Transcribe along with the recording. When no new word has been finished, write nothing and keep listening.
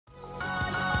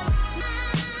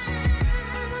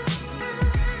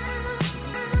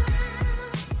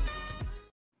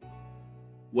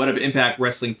What up, Impact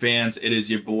Wrestling fans? It is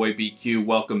your boy BQ.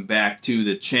 Welcome back to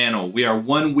the channel. We are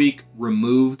 1 week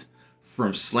removed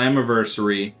from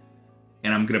Slammiversary,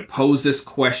 and I'm going to pose this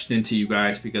question to you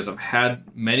guys because I've had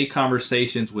many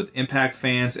conversations with Impact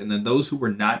fans and then those who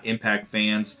were not Impact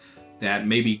fans that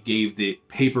maybe gave the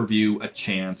pay-per-view a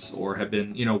chance or have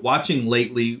been, watching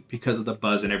lately because of the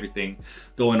buzz and everything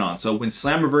going on. So when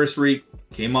Slammiversary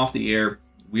came off the air,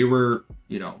 we were,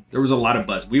 there was a lot of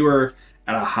buzz. We were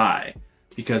at a high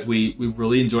because we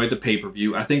really enjoyed the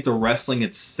pay-per-view. I think the wrestling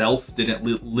itself didn't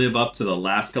live up to the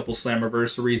last couple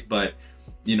Slammiversaries, but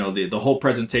the whole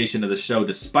presentation of the show,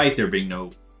 despite there being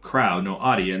no crowd, no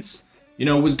audience,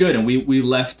 was good, and we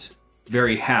left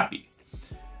very happy.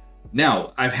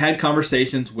 Now, I've had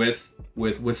conversations with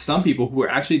some people who were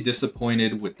actually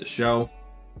disappointed with the show,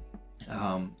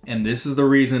 and this is the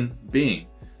reason being.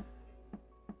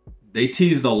 They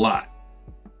teased a lot.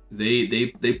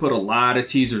 They put a lot of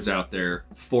teasers out there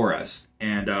for us,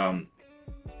 and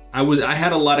I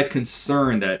had a lot of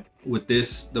concern that with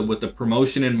the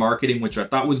promotion and marketing, which I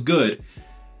thought was good,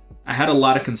 I had a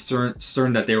lot of concern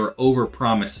that they were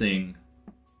over-promising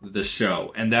the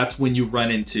show, and that's when you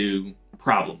run into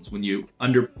problems. When you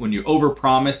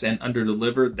over-promise and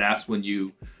under-deliver, that's when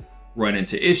you run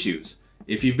into issues.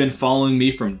 If you've been following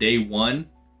me from day one,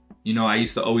 I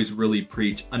used to always really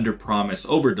preach under-promise,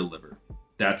 over-deliver.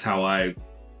 That's how I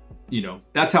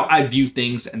view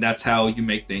things, and that's how you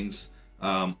make things,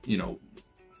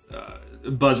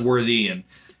 buzzworthy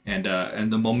and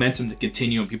the momentum to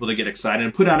continue and people to get excited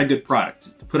and put on a good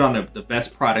product, to put on the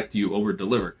best product you over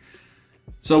deliver.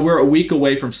 So we're a week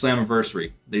away from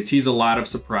Slammiversary. They tease a lot of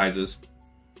surprises,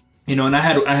 and I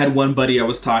had one buddy I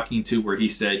was talking to where he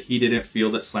said he didn't feel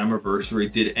that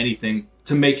Slammiversary did anything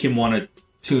to make him want to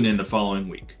tune in the following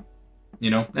week.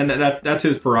 And that's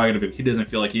his prerogative. He doesn't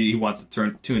feel like he wants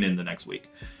to tune in the next week.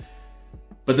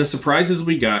 But the surprises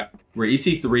we got were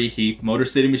EC3, Heath, Motor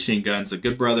City Machine Guns, the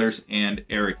Good Brothers, and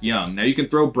Eric Young. Now, you can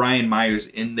throw Brian Myers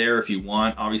in there if you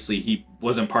want. Obviously, he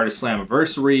wasn't part of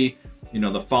Slammiversary.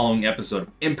 The following episode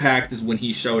of Impact is when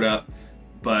he showed up.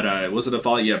 But was it the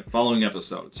following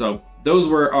episode? So those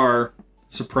were our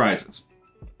surprises.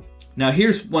 Now,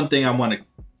 here's one thing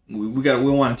we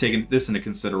want to take this into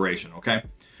consideration, okay?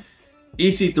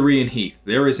 EC3 and Heath,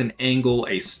 there is an angle,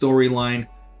 a storyline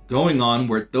going on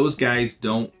where those guys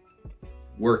don't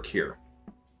work here.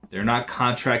 They're not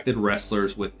contracted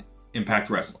wrestlers with Impact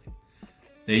Wrestling.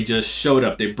 They just showed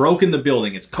up. They broke in the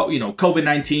building. It's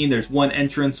COVID-19. There's one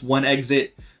entrance, one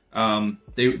exit.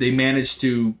 They managed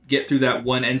to get through that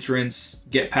one entrance,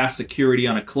 get past security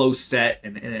on a closed set,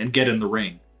 and get in the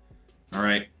ring. All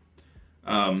right.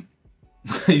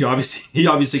 You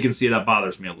obviously can see that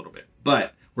bothers me a little bit,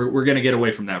 but we're going to get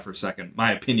away from that for a second.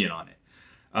 My opinion on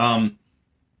it.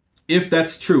 If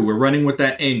that's true, we're running with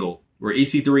that angle where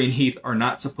EC3 and Heath are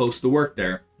not supposed to work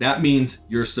there. That means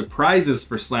your surprises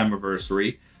for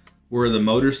Slammiversary were the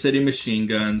Motor City Machine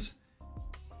Guns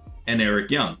and Eric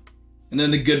Young. And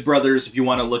then the Good Brothers, if you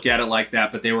want to look at it like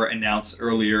that, but they were announced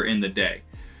earlier in the day.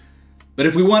 But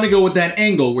if we want to go with that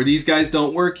angle where these guys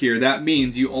don't work here, that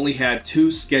means you only had 2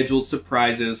 scheduled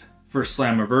surprises for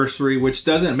Slammiversary, which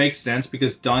doesn't make sense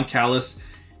because Don Callis,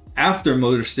 after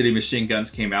Motor City Machine Guns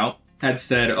came out, had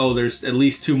said, oh, there's at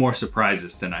least 2 more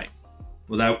surprises tonight.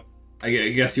 Well, I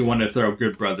guess he wanted to throw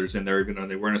Good Brothers in there even though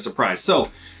they weren't a surprise.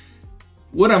 So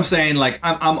what I'm saying,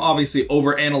 I'm obviously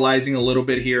overanalyzing a little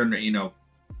bit here, and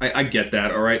I get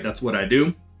that, all right? That's what I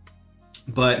do.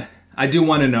 But I do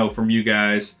want to know from you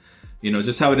guys,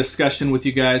 just have a discussion with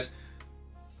you guys.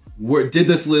 Did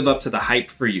this live up to the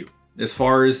hype for you as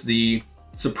far as the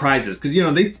surprises? Because,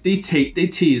 they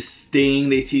tease Sting,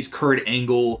 they tease Kurt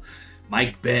Angle,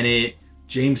 Mike Bennett,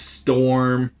 James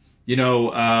Storm,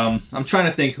 I'm trying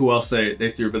to think who else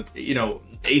they threw, but,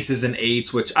 Aces and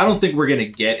Eights, which I don't think we're going to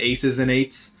get Aces and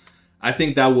Eights. I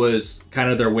think that was kind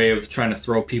of their way of trying to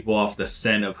throw people off the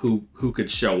scent of who could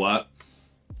show up.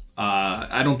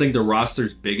 I don't think the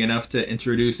roster's big enough to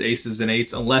introduce Aces and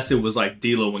Eights unless it was like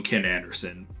D'Lo and Ken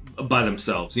Anderson by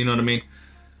themselves, you know what I mean?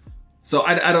 So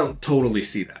I don't totally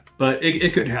see that, but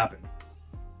it could happen.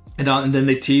 And then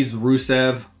they teased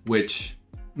Rusev, which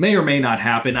may or may not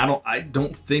happen. I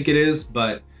don't think it is,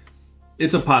 but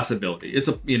it's a possibility. It's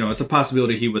a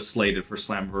possibility he was slated for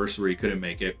Slammiversary, couldn't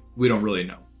make it. We don't really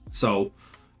know. So,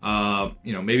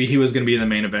 maybe he was going to be in the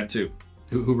main event too.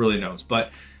 Who really knows?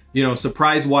 But,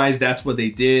 surprise-wise, that's what they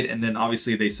did. And then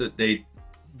obviously they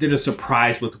did a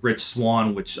surprise with Rich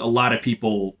Swann, which a lot of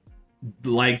people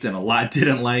liked and a lot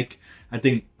didn't like. I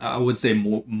think I would say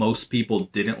most people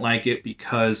didn't like it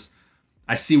because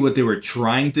I see what they were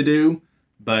trying to do,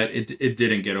 but it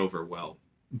didn't get over well.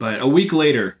 But a week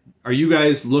later, are you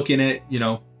guys looking at, you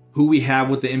know, who we have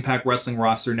with the Impact Wrestling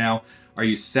roster now? Are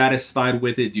you satisfied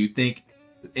with it? Do you think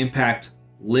Impact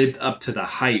lived up to the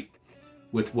hype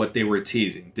with what they were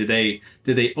teasing? Did they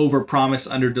overpromise,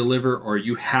 underdeliver, or are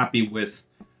you happy with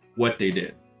what they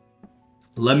did?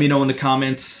 Let me know in the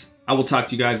comments. I will talk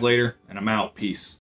to you guys later, and I'm out. Peace.